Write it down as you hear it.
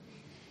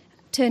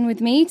Turn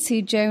with me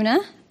to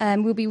Jonah.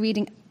 We'll be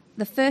reading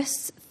the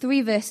first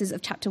 3 verses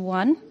of chapter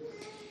 1,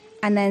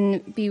 and then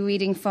be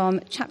reading from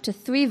chapter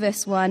 3,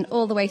 verse 1,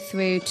 all the way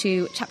through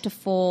to chapter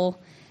 4,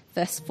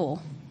 verse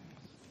 4.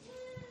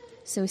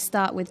 So we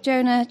start with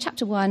Jonah,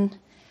 chapter 1,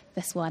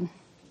 verse 1.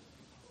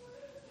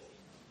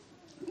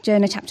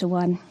 Jonah, chapter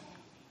 1.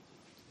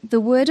 The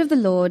word of the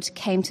Lord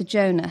came to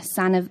Jonah,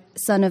 son of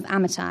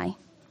Amittai.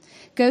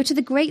 Go to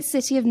the great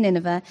city of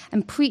Nineveh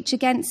and preach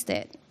against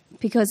it,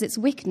 because its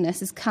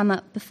wickedness has come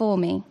up before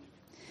me.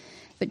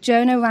 But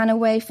Jonah ran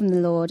away from the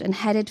Lord and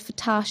headed for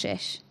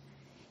Tarshish.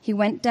 He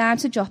went down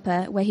to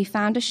Joppa, where he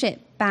found a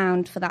ship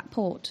bound for that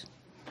port.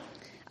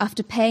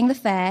 After paying the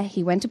fare,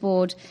 he went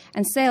aboard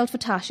and sailed for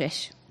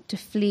Tarshish to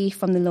flee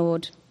from the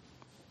Lord.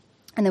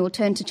 And then we'll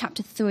turn to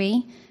chapter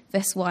 3,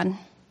 verse 1.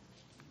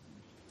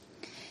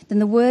 Then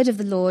the word of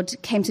the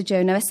Lord came to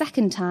Jonah a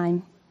second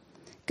time.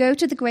 Go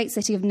to the great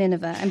city of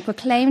Nineveh and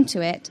proclaim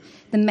to it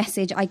the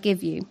message I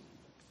give you.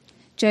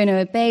 Jonah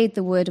obeyed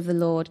the word of the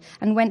Lord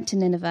and went to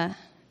Nineveh.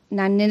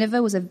 Now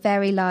Nineveh was a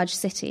very large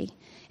city.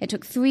 It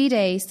took 3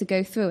 days to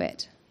go through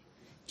it.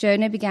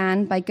 Jonah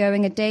began by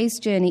going a day's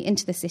journey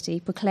into the city,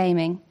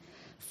 proclaiming,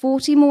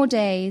 40 more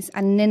days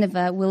and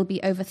Nineveh will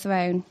be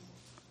overthrown.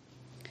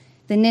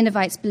 The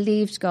Ninevites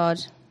believed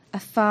God. A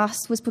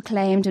fast was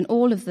proclaimed, and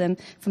all of them,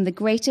 from the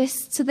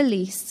greatest to the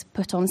least,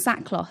 put on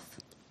sackcloth.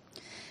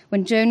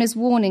 When Jonah's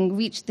warning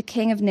reached the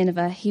king of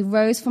Nineveh, he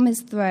rose from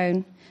his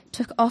throne,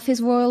 took off his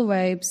royal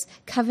robes,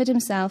 covered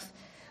himself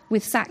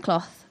with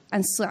sackcloth,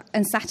 and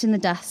sat in the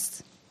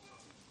dust.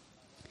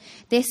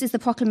 This is the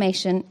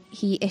proclamation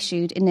he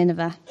issued in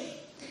Nineveh.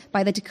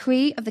 By the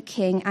decree of the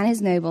king and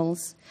his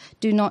nobles,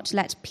 do not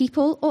let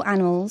people or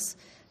animals,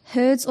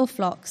 herds or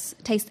flocks,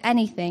 taste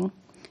anything.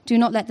 Do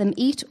not let them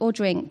eat or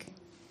drink.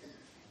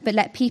 But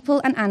let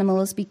people and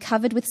animals be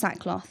covered with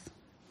sackcloth.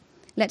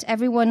 Let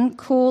everyone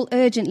call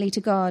urgently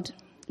to God.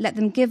 Let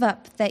them give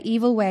up their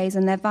evil ways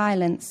and their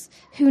violence.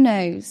 Who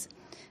knows?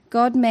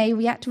 God may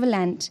yet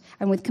relent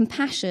and with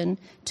compassion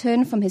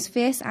turn from his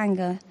fierce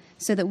anger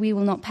so that we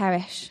will not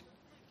perish.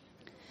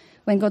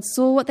 When God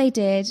saw what they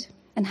did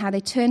and how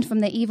they turned from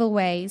their evil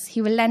ways,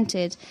 he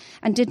relented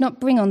and did not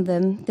bring on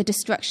them the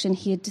destruction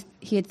he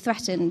had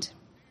threatened.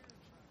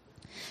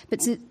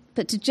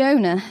 But to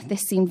Jonah,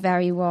 this seemed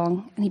very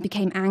wrong, and he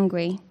became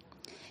angry.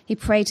 He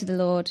prayed to the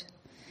Lord,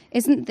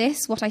 "Isn't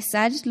this what I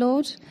said,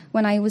 Lord,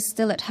 when I was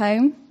still at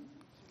home?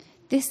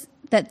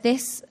 That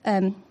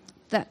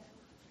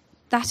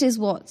is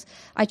what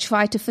I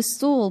tried to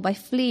forestall by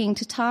fleeing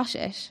to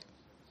Tarshish.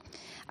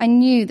 I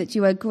knew that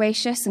you are a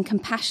gracious and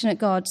compassionate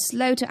God,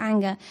 slow to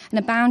anger and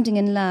abounding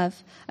in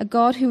love, a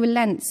God who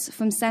relents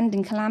from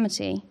sending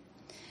calamity.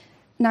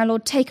 Now,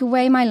 Lord, take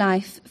away my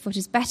life, for it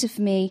is better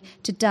for me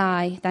to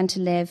die than to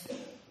live."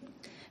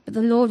 But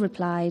the Lord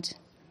replied,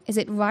 "Is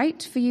it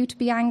right for you to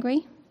be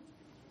angry?"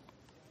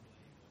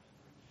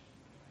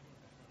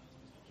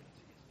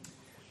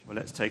 Well,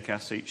 let's take our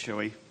seat, shall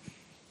we?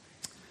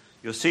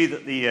 You'll see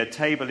that the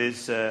table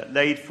is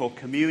laid for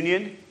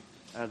communion,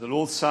 the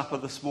Lord's Supper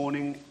this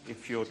morning.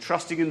 If you're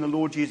trusting in the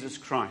Lord Jesus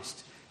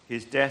Christ,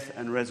 his death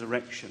and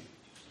resurrection,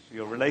 for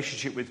your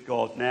relationship with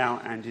God now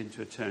and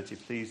into eternity,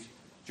 please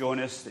join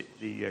us.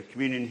 The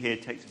communion here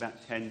takes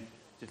about 10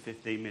 to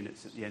 15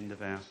 minutes at the end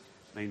of our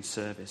main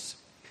service.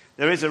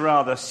 There is a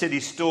rather silly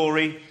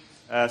story,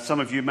 some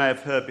of you may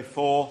have heard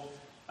before,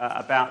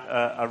 about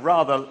a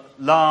rather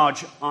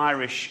large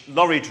Irish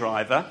lorry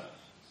driver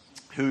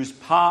who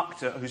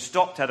stopped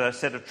at a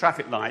set of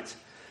traffic lights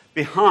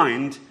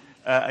behind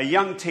a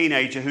young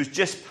teenager who's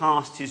just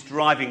passed his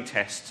driving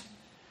test.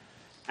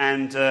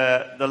 And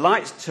the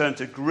lights turn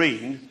to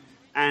green,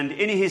 and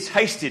in his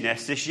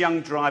hastiness, this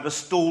young driver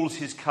stalls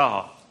his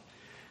car.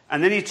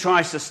 And then he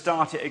tries to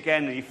start it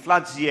again, and he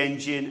floods the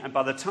engine, and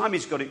by the time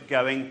he's got it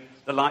going,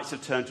 the lights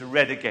have turned to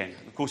red again.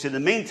 Of course, in the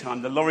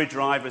meantime, the lorry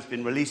driver has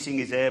been releasing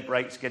his air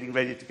brakes, getting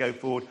ready to go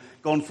forward,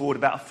 gone forward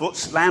about a foot,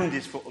 slammed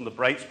his foot on the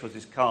brakes because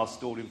his car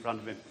stalled in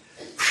front of him.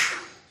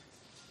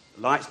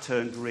 The lights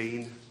turn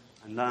green,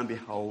 and lo and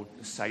behold,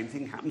 the same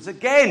thing happens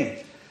again.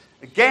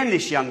 Again,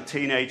 this young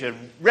teenager,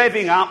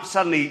 revving up,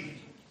 suddenly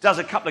does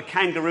a couple of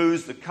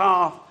kangaroos, the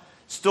car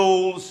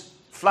stalls,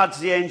 floods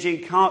the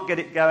engine, can't get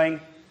it going,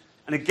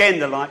 and again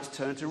the lights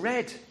turn to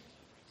red.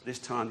 This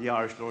time the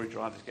Irish lorry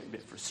driver's getting a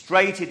bit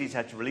frustrated. He's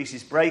had to release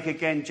his brake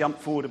again, jump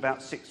forward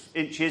about 6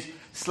 inches,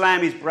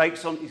 slam his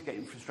brakes on. He's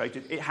getting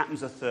frustrated. It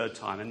happens a third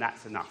time, and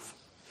that's enough.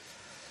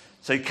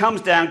 So he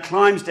comes down,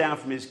 climbs down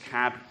from his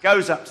cab,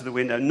 goes up to the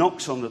window,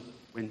 knocks on the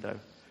window.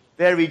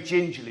 Very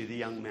gingerly, the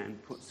young man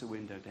puts the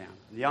window down.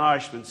 And the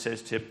Irishman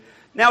says to him,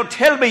 "Now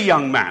tell me,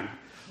 young man,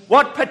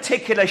 what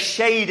particular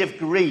shade of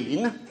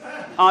green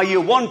are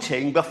you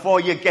wanting before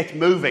you get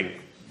moving?"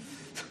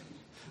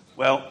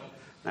 Well,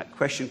 that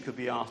question could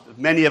be asked of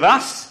many of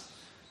us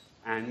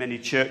and many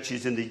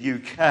churches in the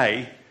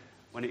UK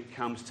when it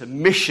comes to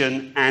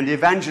mission and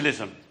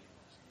evangelism.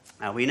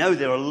 Now, we know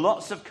there are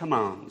lots of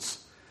commands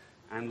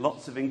and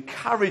lots of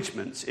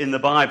encouragements in the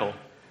Bible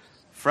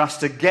for us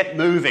to get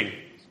moving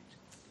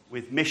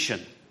with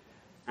mission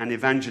and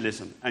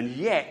evangelism, and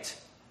yet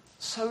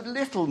so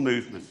little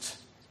movement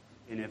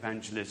in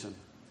evangelism,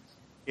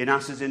 in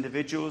us as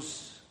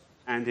individuals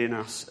and in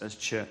us as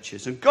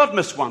churches. And God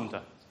must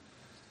wonder,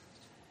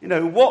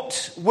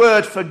 what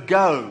word for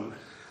go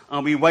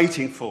are we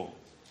waiting for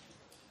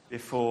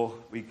before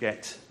we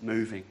get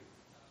moving?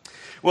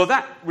 Well,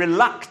 that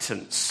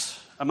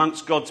reluctance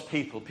amongst God's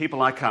people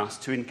like us,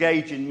 to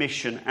engage in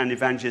mission and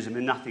evangelism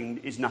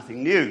is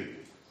nothing new.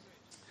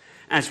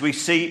 As we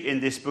see in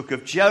this book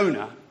of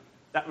Jonah,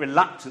 that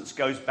reluctance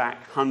goes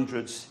back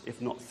hundreds,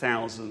 if not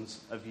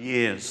thousands, of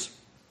years.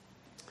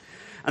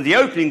 And the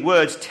opening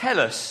words tell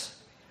us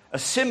a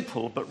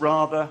simple but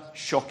rather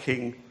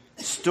shocking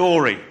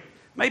story.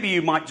 Maybe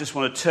you might just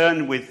want to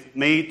turn with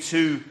me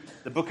to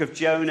the book of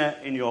Jonah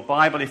in your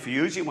Bible. If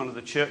you're using one of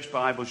the church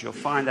Bibles, you'll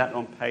find that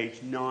on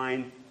page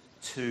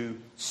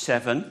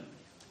 927.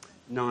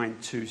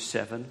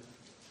 927.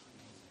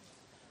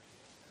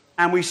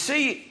 And we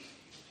see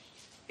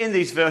in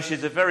these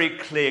verses a very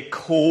clear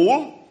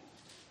call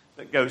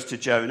that goes to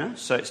Jonah.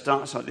 So it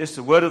starts like this.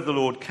 The word of the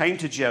Lord came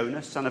to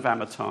Jonah, son of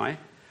Amittai.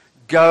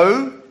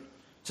 Go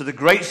to the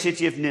great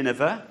city of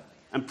Nineveh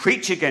and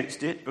preach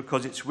against it,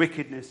 because its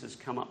wickedness has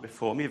come up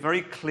before me. A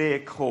very clear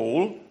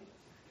call,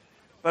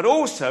 but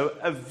also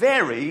a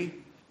very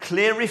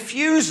clear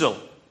refusal.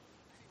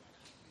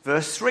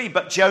 Verse 3,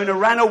 but Jonah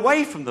ran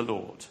away from the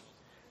Lord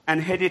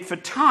and headed for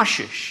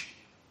Tarshish.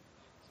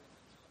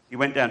 He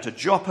went down to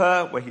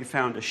Joppa, where he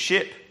found a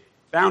ship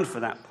bound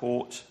for that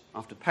port.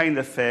 After paying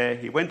the fare,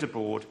 he went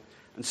aboard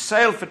and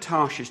sailed for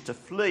Tarshish to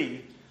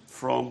flee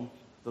from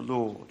the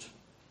Lord.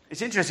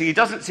 It's interesting, he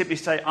doesn't simply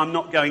say, I'm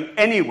not going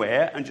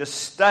anywhere, and just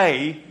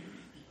stay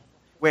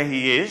where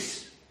he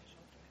is.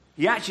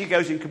 He actually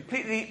goes in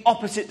completely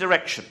opposite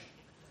direction.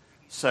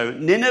 So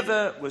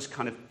Nineveh was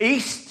kind of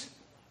east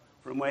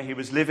from where he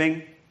was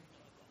living,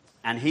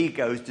 and he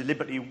goes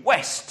deliberately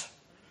west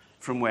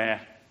from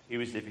where he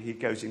was living. He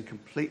goes in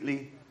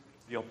completely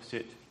the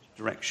opposite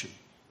direction.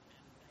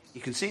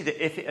 You can see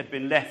that if it had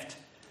been left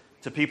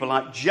to people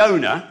like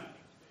Jonah,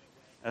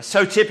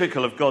 so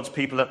typical of God's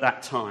people at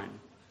that time,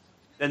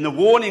 then the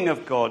warning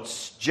of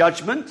God's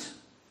judgment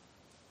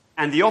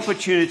and the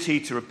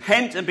opportunity to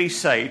repent and be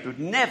saved would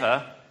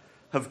never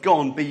have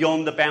gone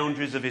beyond the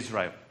boundaries of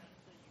Israel.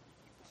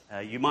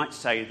 You might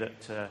say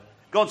that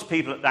God's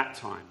people at that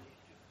time,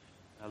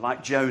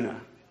 like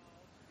Jonah,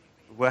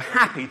 were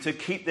happy to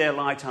keep their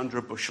light under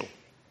a bushel,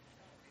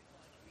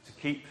 to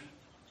keep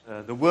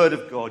the word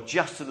of God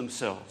just to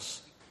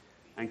themselves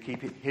and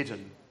keep it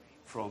hidden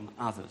from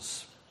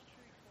others.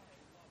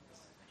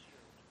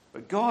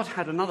 But God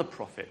had another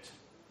prophet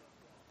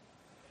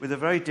with a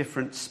very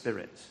different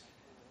spirit,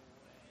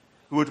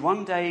 who would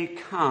one day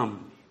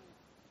come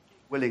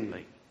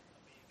willingly.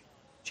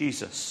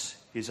 Jesus,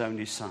 his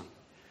only Son,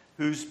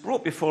 who's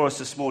brought before us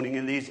this morning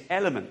in these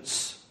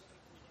elements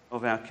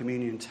of our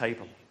communion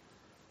table.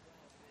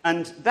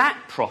 And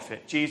that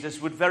prophet,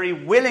 Jesus, would very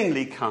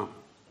willingly come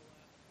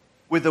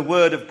with the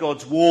word of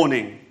God's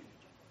warning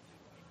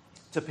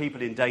to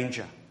people in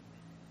danger.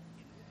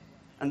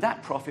 And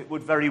that prophet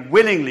would very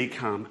willingly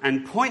come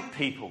and point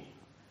people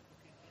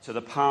to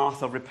the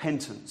path of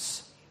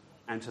repentance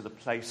and to the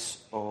place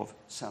of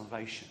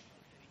salvation.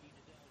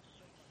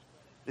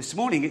 This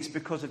morning it's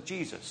because of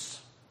Jesus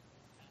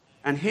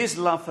and his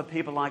love for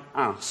people like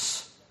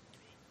us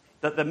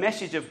that the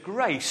message of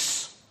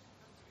grace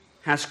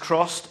has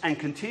crossed and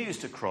continues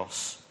to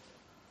cross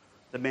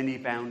the many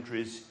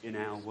boundaries in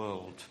our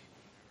world.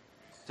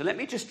 So let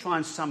me just try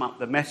and sum up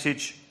the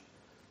message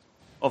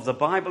of the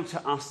Bible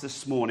to us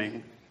this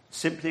morning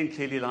simply and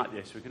clearly like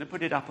this. We're going to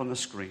put it up on the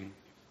screen.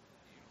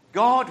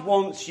 God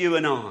wants you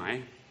and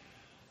I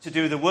to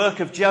do the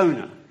work of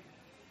Jonah,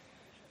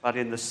 but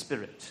in the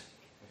spirit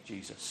of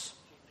Jesus.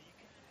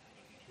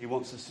 He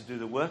wants us to do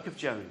the work of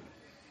Jonah,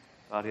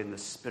 but in the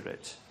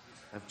spirit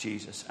of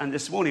Jesus. And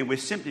this morning we're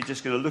simply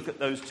just going to look at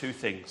those two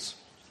things.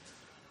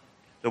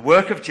 The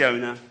work of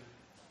Jonah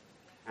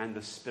and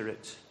the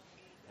spirit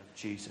of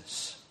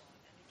Jesus.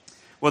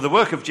 Well, the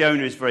work of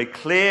Jonah is very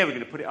clear. We're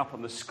going to put it up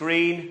on the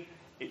screen.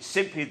 It's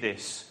simply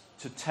this: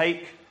 to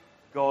take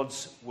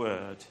God's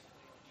word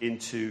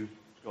into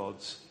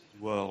God's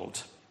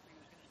world.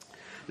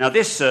 Now,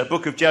 this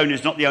book of Jonah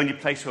is not the only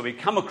place where we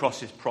come across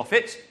this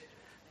prophet,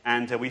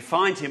 and we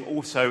find him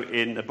also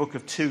in the book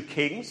of 2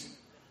 Kings,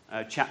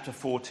 chapter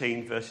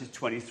 14, verses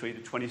 23 to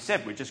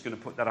 27. We're just going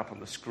to put that up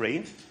on the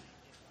screen.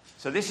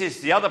 So this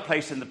is the other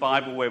place in the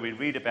Bible where we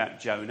read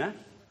about Jonah.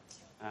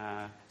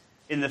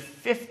 In the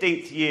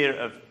 15th year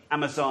of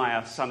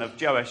Amaziah, son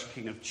of Joash,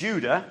 king of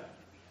Judah,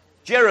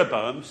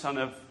 Jeroboam, son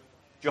of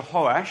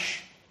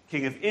Jehoash,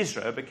 king of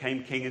Israel,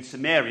 became king in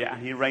Samaria,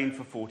 and he reigned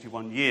for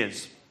 41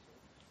 years.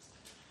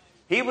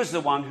 He was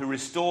the one who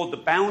restored the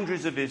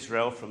boundaries of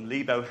Israel from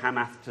Lebo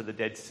Hamath to the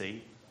Dead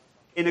Sea,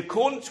 in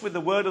accordance with the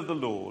word of the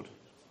Lord,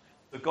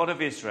 the God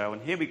of Israel,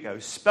 and here we go,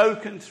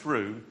 spoken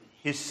through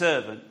his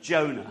servant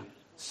Jonah,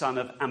 son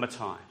of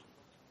Amittai,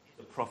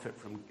 the prophet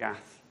from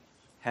Gath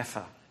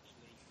Hepher.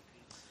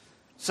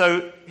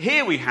 So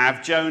here we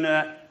have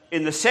Jonah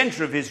in the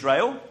center of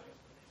Israel,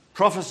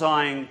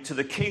 prophesying to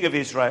the king of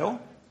Israel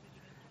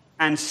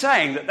and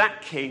saying that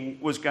that king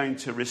was going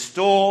to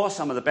restore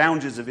some of the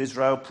boundaries of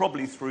Israel,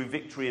 probably through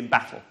victory in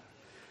battle.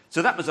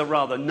 So that was a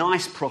rather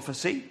nice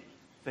prophecy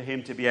for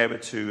him to be able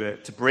to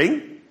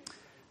bring,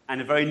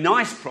 and a very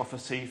nice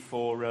prophecy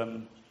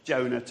for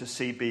Jonah to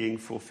see being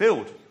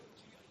fulfilled.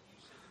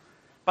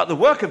 But the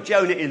work of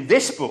Jonah in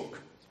this book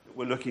that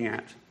we're looking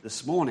at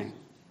this morning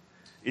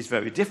is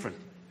very different.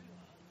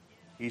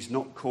 He's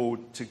not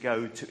called to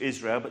go to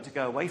Israel, but to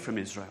go away from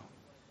Israel,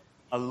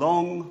 a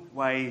long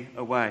way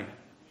away.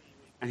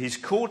 And he's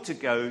called to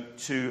go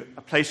to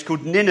a place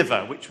called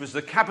Nineveh, which was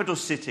the capital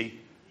city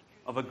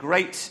of a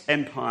great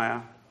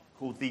empire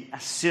called the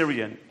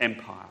Assyrian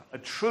Empire, a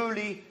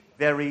truly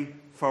very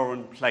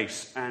foreign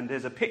place. And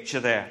there's a picture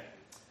there.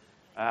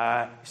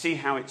 See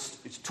how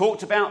it's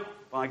talked about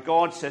by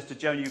God. Says to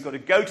Jonah, you've got to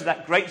go to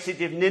that great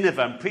city of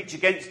Nineveh and preach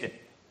against it,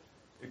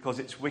 because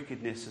its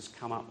wickedness has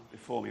come up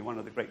before me. One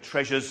of the great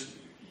treasures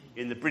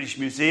in the British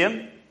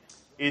Museum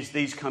is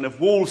these kind of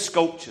wall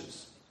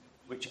sculptures,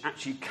 which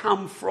actually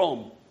come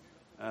from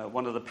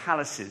one of the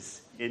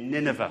palaces in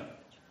Nineveh.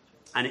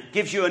 And it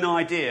gives you an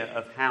idea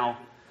of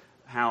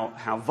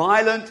how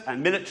violent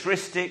and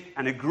militaristic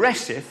and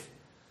aggressive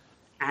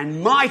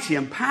and mighty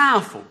and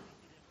powerful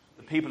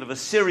the people of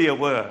Assyria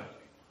were,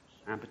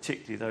 and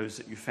particularly those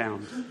that you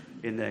found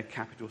in their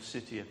capital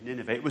city of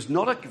Nineveh. It was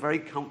not a very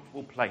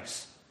comfortable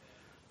place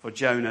for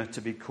Jonah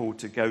to be called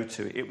to go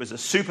to. It was a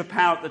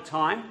superpower at the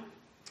time.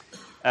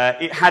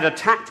 It had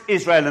attacked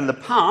Israel in the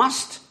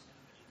past,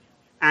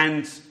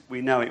 and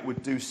we know it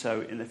would do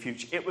so in the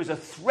future. It was a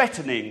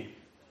threatening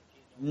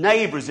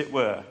neighbour, as it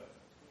were,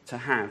 to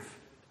have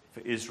for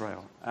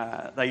Israel.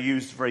 They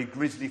used very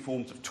grisly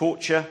forms of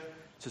torture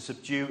to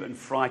subdue and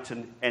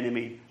frighten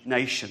enemy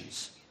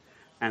nations.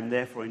 And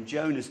therefore, in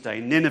Jonah's day,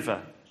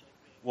 Nineveh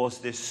was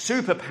this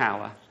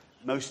superpower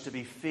most to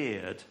be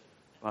feared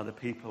by the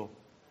people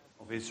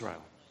of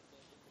Israel.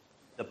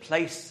 The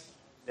place,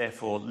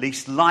 therefore,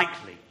 least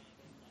likely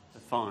to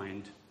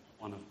find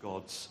one of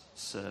God's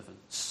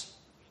servants.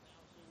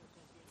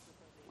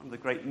 One of the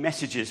great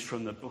messages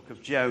from the book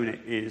of Jonah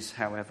is,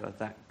 however,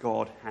 that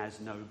God has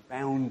no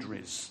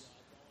boundaries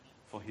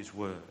for his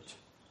word.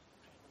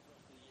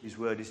 His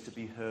word is to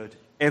be heard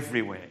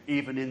everywhere,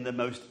 even in the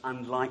most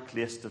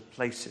unlikeliest of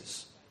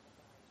places.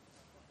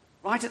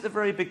 Right at the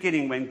very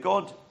beginning, when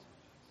God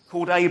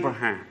called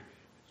Abraham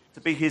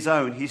to be his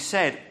own, he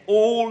said,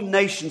 all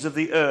nations of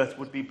the earth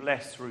would be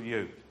blessed through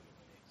you.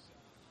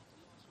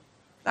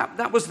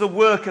 That was the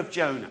work of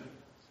Jonah,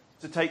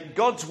 to take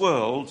God's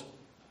word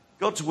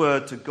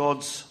to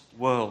God's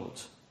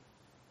world,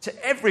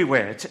 to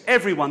everywhere, to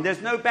everyone.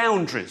 There's no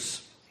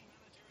boundaries.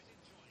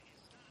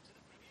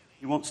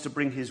 He wants to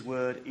bring his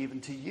word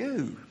even to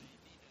you,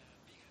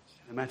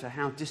 no matter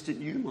how distant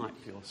you might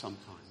feel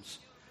sometimes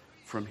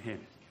from him.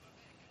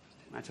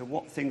 No matter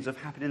what things have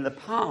happened in the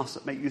past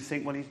that make you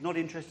think, well, he's not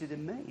interested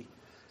in me.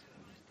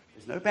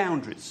 There's no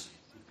boundaries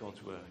with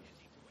God's word.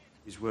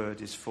 His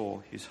word is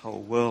for his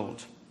whole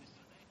world.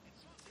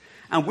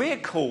 And we're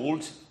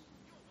called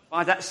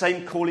by that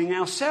same calling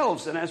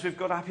ourselves. And as we've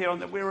got up here,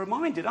 we're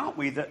reminded, aren't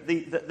we, that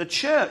the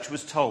church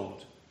was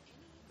told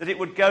that it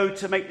would go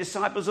to make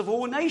disciples of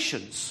all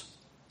nations.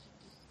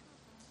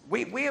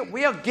 We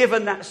are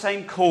given that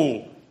same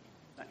call,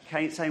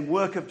 that same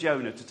work of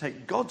Jonah, to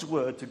take God's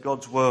word to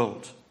God's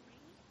world.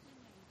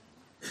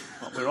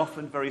 But we're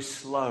often very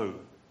slow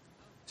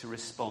to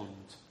respond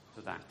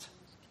to that.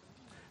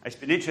 It's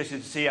been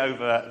interesting to see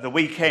over the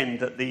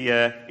weekend that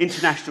the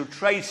International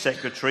Trade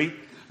Secretary,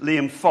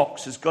 Liam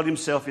Fox, has got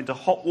himself into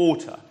hot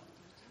water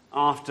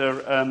after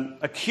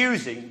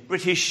accusing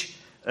British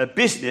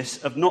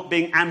business of not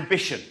being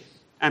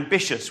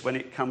ambitious when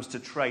it comes to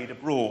trade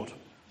abroad.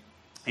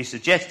 He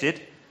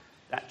suggested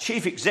that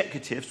chief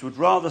executives would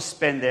rather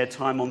spend their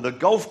time on the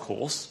golf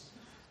course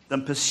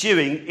than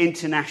pursuing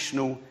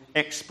international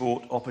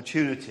export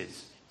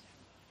opportunities.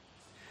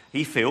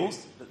 He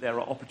feels that there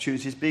are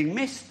opportunities being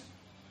missed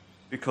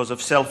because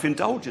of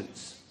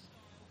self-indulgence.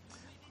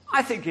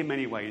 I think in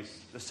many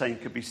ways the same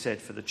could be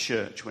said for the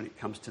church when it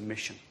comes to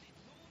mission.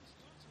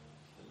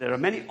 There are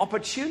many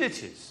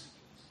opportunities,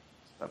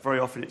 but very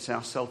often it's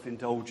our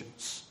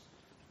self-indulgence,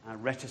 our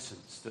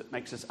reticence that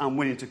makes us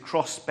unwilling to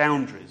cross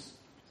boundaries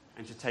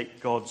and to take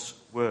God's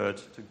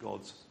word to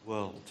God's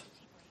world.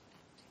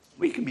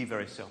 We can be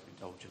very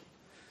self-indulgent,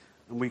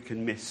 and we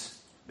can miss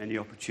many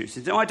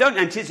opportunities. Now, I don't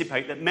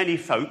anticipate that many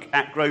folk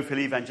at Grove Hill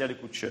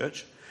Evangelical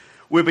Church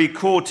will be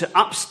called to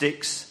up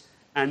sticks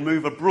and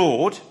move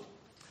abroad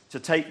to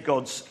take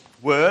God's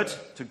word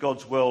to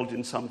God's world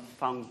in some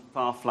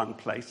far-flung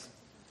place.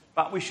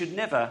 But we should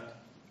never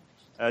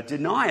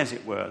deny, as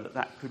it were,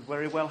 that could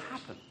very well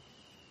happen.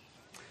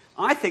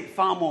 I think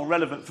far more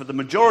relevant for the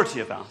majority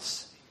of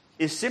us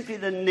is simply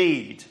the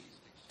need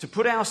to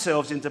put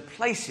ourselves into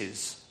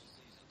places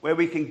where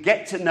we can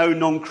get to know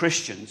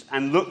non-Christians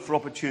and look for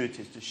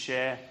opportunities to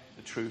share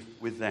the truth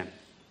with them.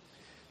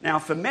 Now,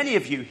 for many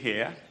of you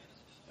here,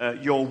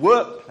 your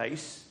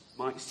workplace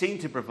might seem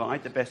to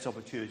provide the best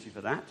opportunity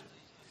for that,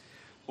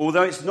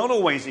 Although it's not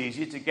always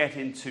easy to get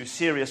into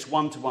serious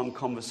one-to-one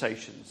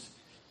conversations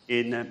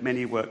in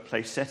many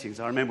workplace settings.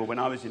 I remember when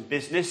I was in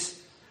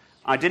business,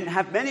 I didn't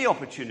have many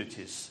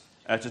opportunities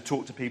to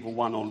talk to people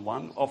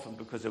one-on-one, often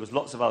because there was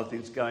lots of other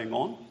things going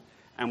on,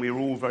 and we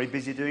were all very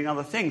busy doing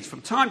other things.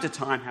 From time to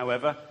time,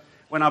 however,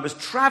 when I was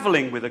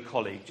travelling with a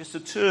colleague, just the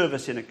two of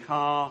us in a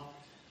car,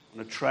 on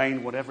a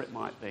train, whatever it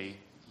might be,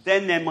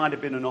 then there might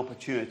have been an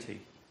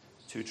opportunity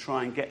to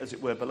try and get, as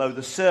it were, below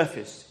the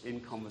surface in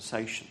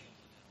conversation.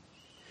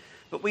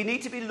 But we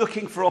need to be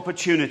looking for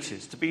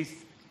opportunities, to be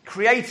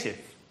creative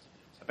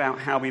about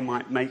how we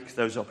might make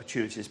those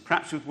opportunities,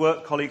 perhaps with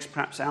work colleagues,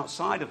 perhaps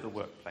outside of the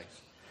workplace.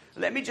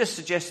 Let me just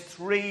suggest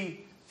 3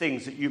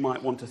 things that you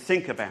might want to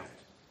think about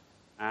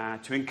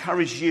to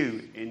encourage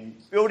you in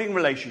building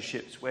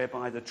relationships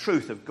whereby the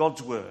truth of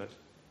God's word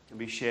can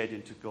be shared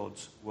into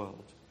God's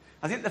world.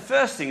 I think the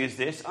first thing is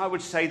this. I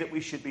would say that we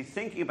should be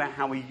thinking about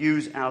how we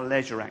use our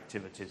leisure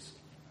activities.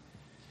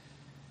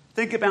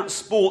 Think about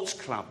sports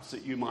clubs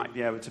that you might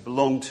be able to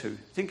belong to.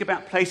 Think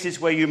about places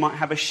where you might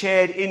have a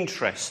shared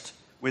interest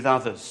with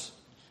others.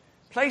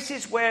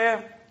 Places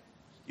where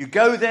you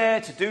go there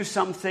to do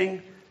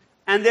something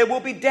and there will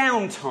be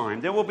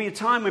downtime. There will be a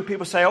time when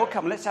people say, oh,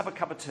 come, let's have a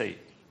cup of tea.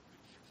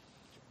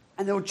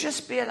 And there will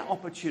just be an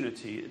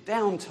opportunity, a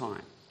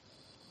downtime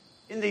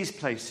in these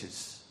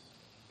places.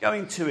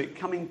 Going to it,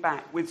 coming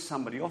back with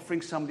somebody,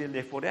 offering somebody a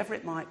lift, whatever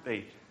it might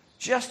be.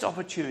 Just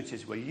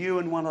opportunities where you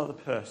and one other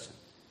person,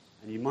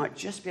 and you might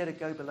just be able to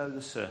go below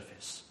the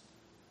surface.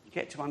 You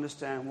get to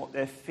understand what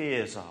their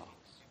fears are,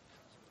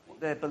 what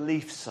their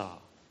beliefs are,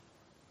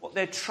 what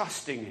they're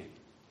trusting in,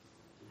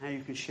 and how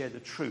you can share the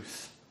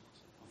truth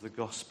of the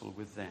gospel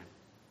with them.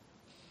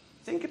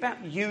 Think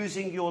about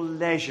using your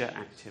leisure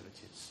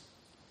activities.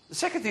 The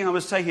second thing I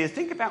would say here,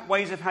 think about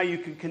ways of how you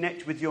can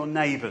connect with your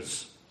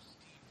neighbours.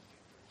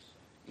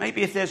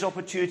 Maybe if there's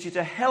opportunity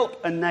to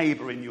help a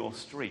neighbour in your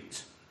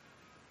street,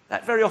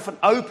 that very often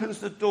opens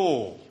the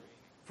door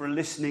for a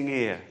listening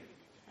ear.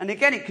 And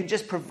again, it can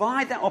just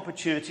provide that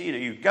opportunity.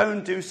 You go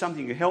and do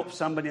something, you help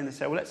somebody, and they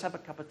say, well, let's have a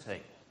cup of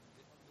tea.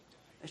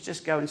 Let's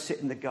just go and sit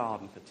in the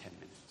garden for 10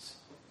 minutes.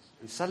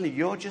 And suddenly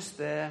you're just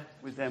there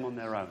with them on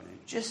their own.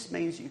 It just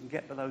means you can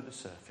get below the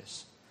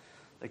surface.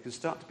 They can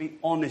start to be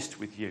honest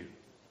with you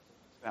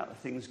about the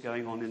things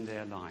going on in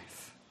their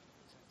life.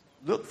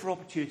 Look for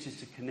opportunities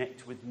to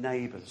connect with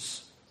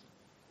neighbours.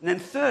 And then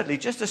thirdly,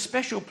 just a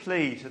special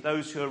plea to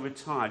those who are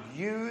retired.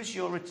 Use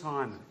your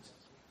retirement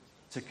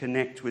to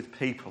connect with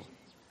people.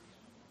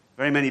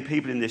 Very many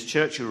people in this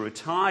church who are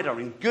retired are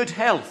in good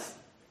health.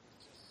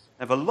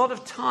 They have a lot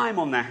of time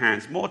on their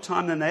hands, more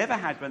time than they ever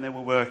had when they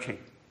were working.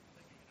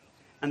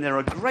 And there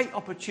are great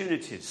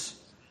opportunities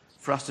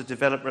for us to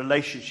develop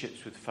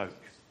relationships with folk.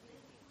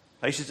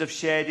 Places of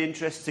shared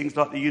interest, things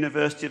like the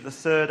University of the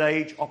Third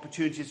Age,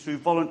 opportunities through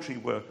voluntary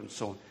work and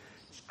so on.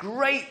 It's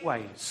great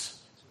ways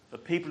for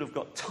people who've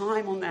got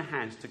time on their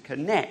hands to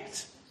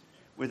connect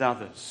with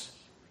others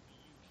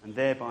and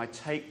thereby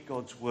take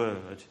God's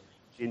word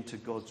into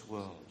God's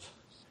world.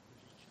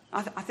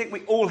 I think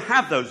we all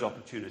have those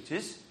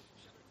opportunities.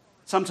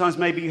 Sometimes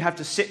maybe you have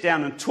to sit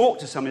down and talk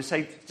to someone and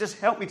say, just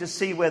help me to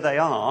see where they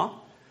are,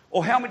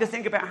 or help me to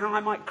think about how I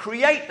might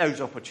create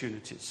those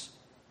opportunities.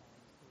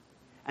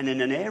 And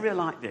in an area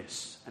like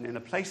this, and in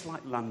a place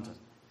like London,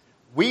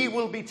 we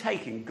will be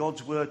taking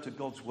God's word to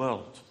God's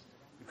world.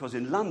 Because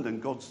in London,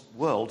 God's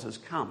world has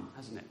come,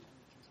 hasn't it?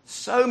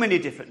 So many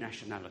different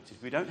nationalities.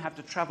 We don't have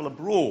to travel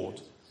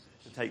abroad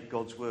to take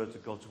God's word to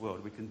God's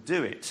world. We can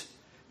do it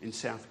in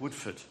South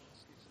Woodford.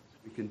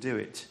 We can do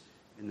it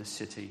in the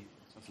city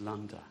of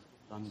London.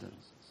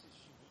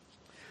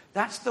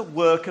 That's the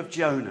work of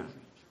Jonah,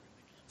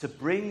 to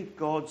bring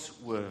God's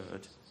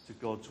word to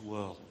God's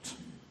world.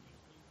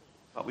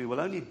 But we will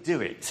only do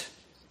it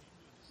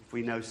if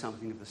we know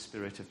something of the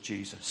Spirit of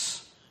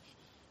Jesus.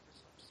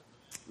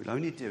 We'll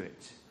only do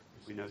it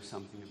if we know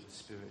something of the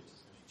Spirit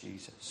of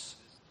Jesus.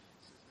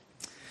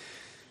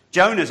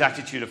 Jonah's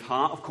attitude of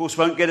heart, of course,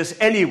 won't get us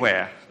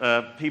anywhere.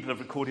 People have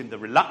recorded the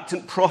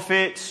reluctant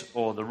prophet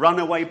or the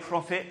runaway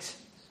prophet.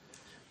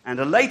 And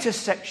a later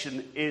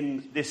section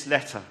in this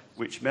letter,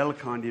 which Mel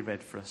kindly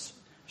read for us,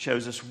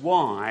 shows us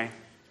why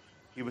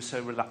he was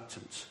so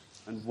reluctant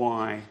and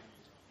why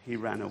he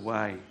ran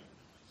away.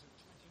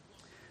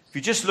 If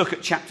you just look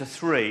at chapter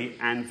 3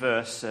 and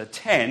verse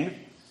 10,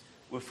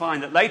 we'll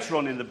find that later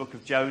on in the book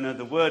of Jonah,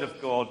 the word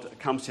of God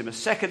comes to him a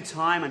second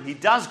time, and he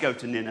does go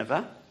to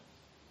Nineveh.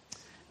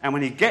 And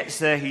when he gets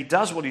there, he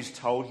does what he's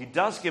told. He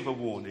does give a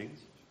warning.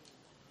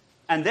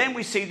 And then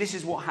we see this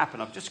is what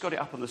happened. I've just got it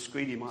up on the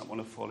screen. You might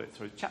want to follow it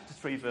through. Chapter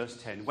 3, verse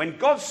 10. When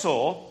God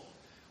saw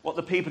what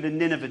the people in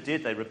Nineveh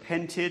did, they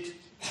repented.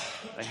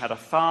 They had a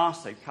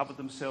fast. They covered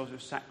themselves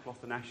with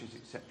sackcloth and ashes,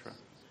 etc.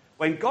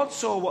 When God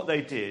saw what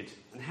they did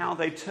and how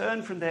they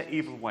turned from their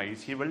evil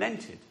ways, he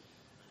relented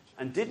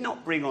and did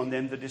not bring on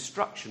them the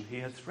destruction he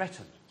had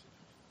threatened.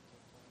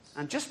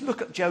 And just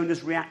look at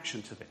Jonah's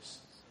reaction to this.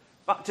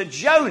 But to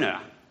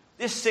Jonah,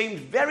 this seemed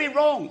very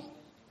wrong,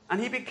 and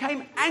he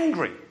became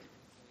angry.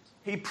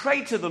 He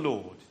prayed to the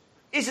Lord.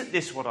 Isn't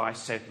this what I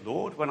said,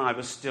 Lord, when I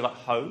was still at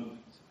home?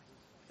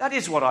 That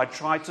is what I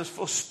tried to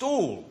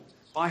forestall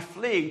by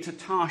fleeing to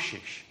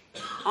Tarshish.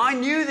 I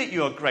knew that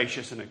you are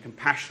gracious and a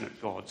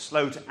compassionate God,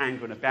 slow to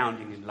anger and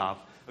abounding in love,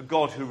 a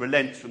God who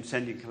relents from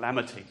sending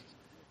calamity.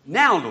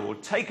 Now,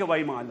 Lord, take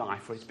away my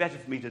life, for it's better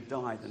for me to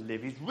die than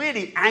live. He's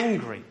really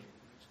angry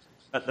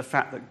at the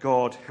fact that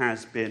God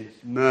has been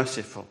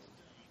merciful.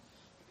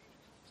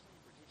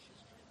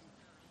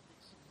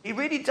 He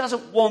really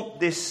doesn't want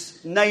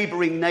this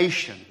neighbouring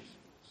nation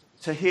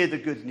to hear the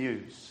good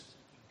news.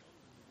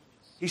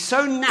 He's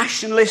so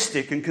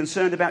nationalistic and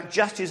concerned about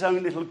just his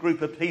own little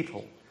group of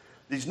people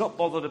that he's not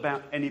bothered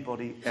about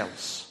anybody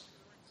else.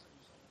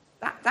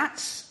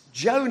 That's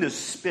Jonah's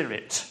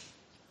spirit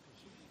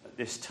at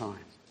this time.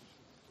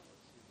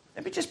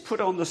 Let me just put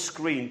on the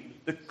screen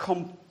the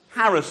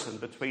comparison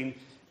between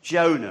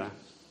Jonah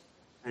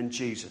and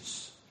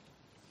Jesus.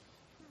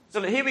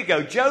 So here we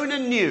go. Jonah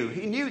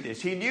he knew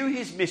this. He knew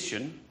his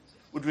mission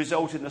would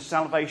result in the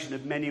salvation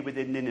of many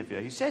within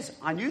Nineveh. He says,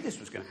 I knew this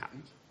was going to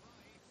happen.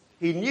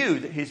 He knew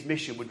that his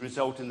mission would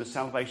result in the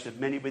salvation of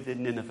many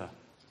within Nineveh.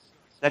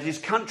 That his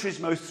country's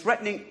most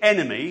threatening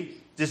enemy,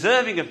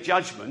 deserving of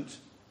judgment,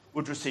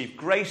 would receive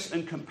grace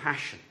and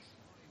compassion.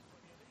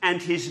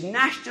 And his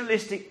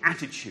nationalistic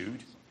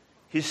attitude,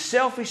 his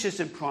selfishness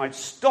and pride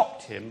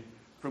stopped him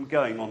from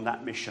going on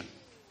that mission.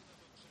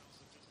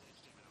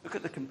 Look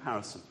at the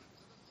comparison.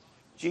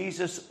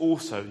 Jesus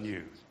also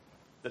knew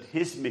that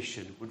his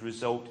mission would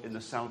result in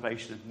the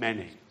salvation of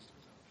many.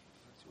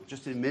 Not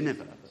just in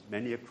Nineveh, but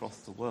many across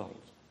the world.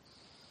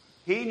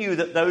 He knew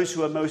that those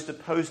who are most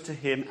opposed to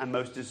him and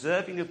most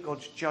deserving of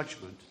God's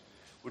judgment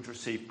would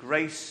receive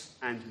grace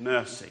and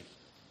mercy.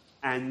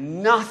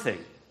 And nothing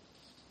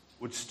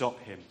would stop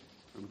him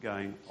from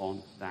going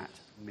on that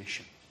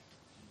mission.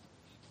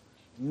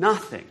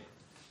 Nothing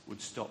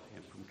would stop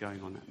him from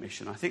going on that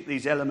mission. I think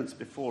these elements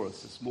before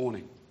us this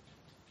morning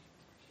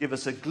give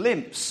us a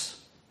glimpse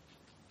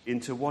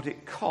into what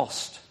it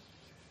cost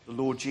the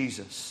Lord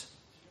Jesus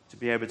to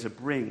be able to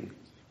bring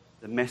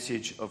the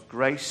message of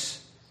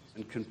grace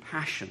and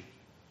compassion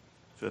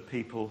to a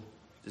people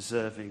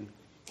deserving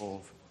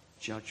of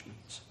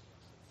judgment.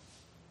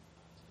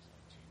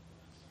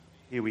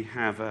 Here we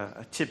have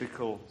a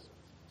typical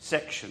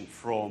section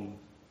from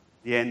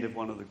the end of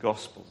one of the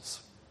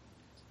Gospels.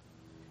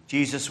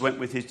 Jesus went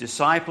with his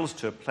disciples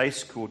to a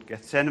place called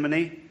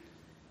Gethsemane,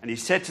 and he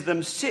said to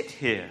them, sit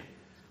here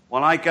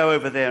while I go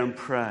over there and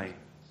pray.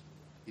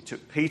 He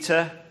took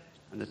Peter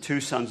and the two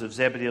sons of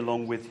Zebedee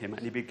along with him,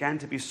 and he began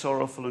to be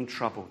sorrowful and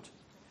troubled.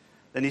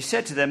 Then he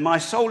said to them, my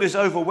soul is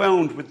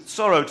overwhelmed with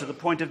sorrow to the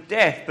point of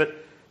death,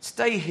 but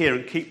stay here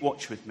and keep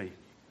watch with me.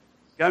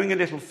 Going a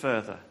little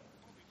further,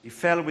 he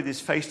fell with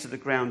his face to the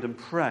ground and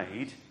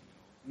prayed,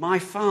 my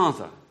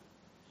Father,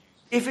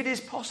 if it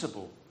is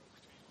possible,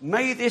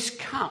 may this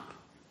cup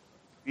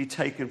be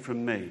taken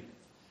from me,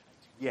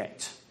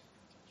 yet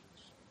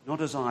not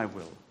as I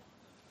will,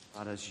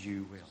 but as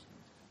you will.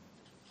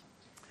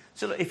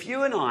 So look, if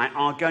you and I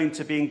are going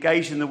to be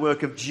engaged in the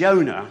work of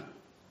Jonah,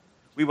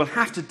 we will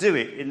have to do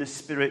it in the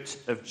spirit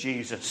of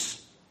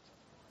Jesus.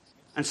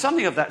 And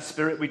something of that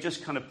spirit we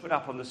just kind of put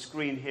up on the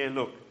screen here,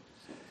 look.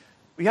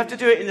 We have to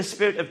do it in the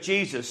spirit of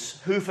Jesus,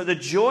 who for the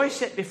joy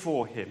set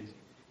before him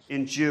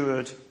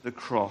endured the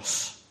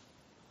cross.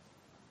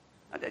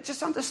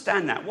 Just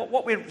understand that.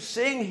 What we're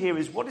seeing here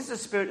is, what is the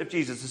spirit of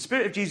Jesus? The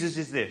spirit of Jesus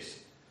is this.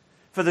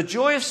 For the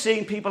joy of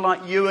seeing people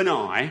like you and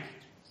I,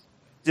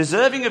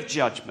 deserving of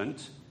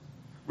judgment,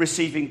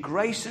 receiving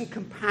grace and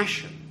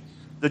compassion,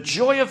 the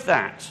joy of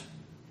that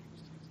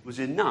was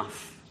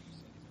enough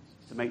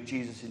to make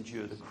Jesus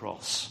endure the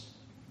cross.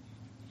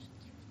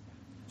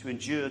 To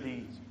endure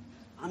the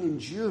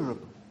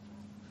unendurable.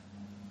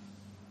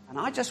 And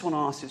I just want to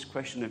ask this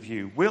question of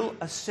you. Will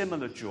a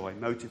similar joy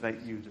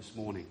motivate you this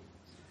morning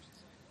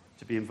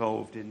to be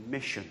involved in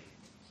mission,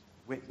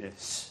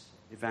 witness,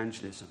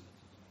 evangelism?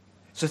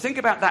 So think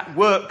about that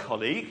work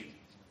colleague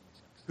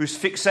who's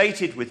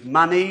fixated with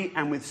money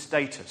and with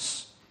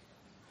status,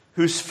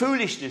 whose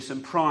foolishness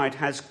and pride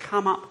has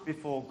come up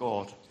before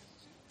God.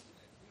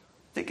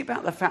 Think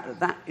about the fact that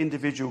that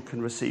individual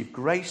can receive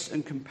grace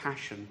and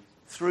compassion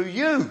through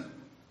you.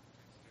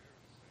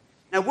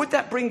 Now, would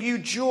that bring you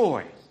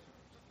joy?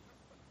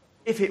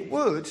 If it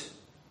would,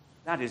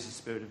 that is the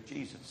spirit of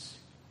Jesus.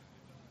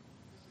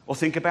 Or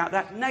think about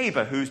that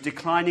neighbour who's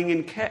declining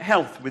in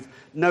health with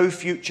no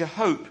future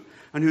hope,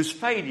 and whose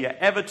failure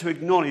ever to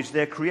acknowledge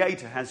their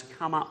Creator has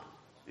come up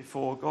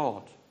before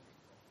God.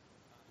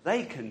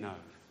 They can know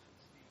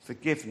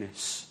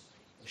forgiveness,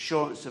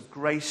 assurance of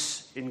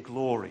grace in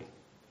glory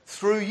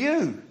through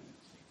you.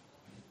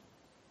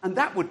 And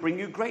that would bring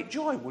you great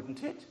joy,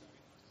 wouldn't it?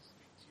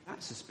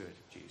 That's the spirit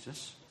of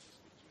Jesus.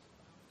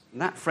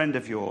 And that friend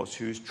of yours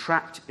who's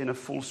trapped in a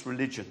false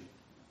religion,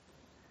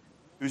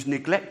 whose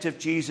neglect of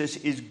Jesus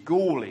is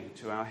galling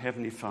to our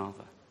Heavenly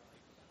Father,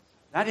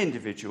 that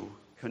individual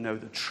can know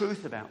the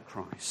truth about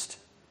Christ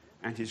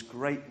and his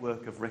great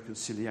work of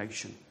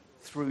reconciliation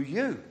through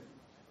you.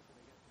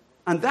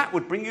 And that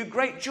would bring you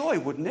great joy,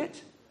 wouldn't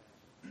it?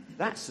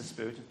 That's the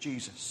Spirit of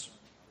Jesus.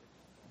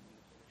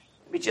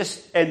 Let me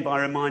just end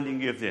by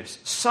reminding you of this.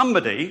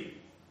 Somebody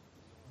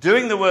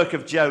doing the work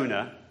of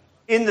Jonah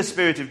in the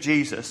Spirit of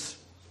Jesus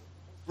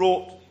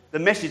brought the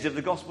message of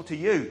the gospel to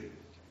you.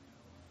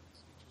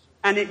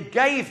 And it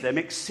gave them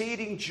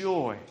exceeding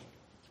joy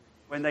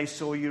when they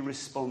saw you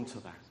respond to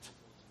that.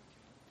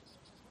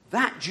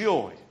 That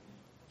joy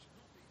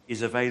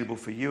is available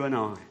for you and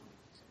I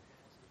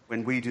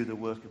when we do the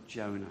work of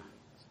Jonah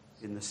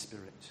in the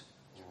Spirit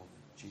of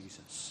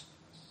Jesus.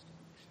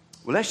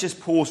 Well, let's just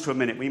pause for a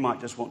minute. We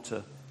might just want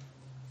to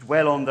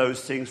dwell on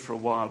those things for a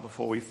while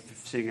before we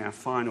sing our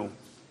final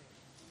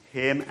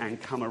hymn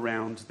and come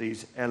around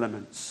these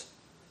elements.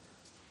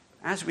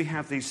 As we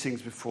have these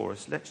things before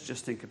us, let's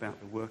just think about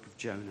the work of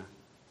Jonah.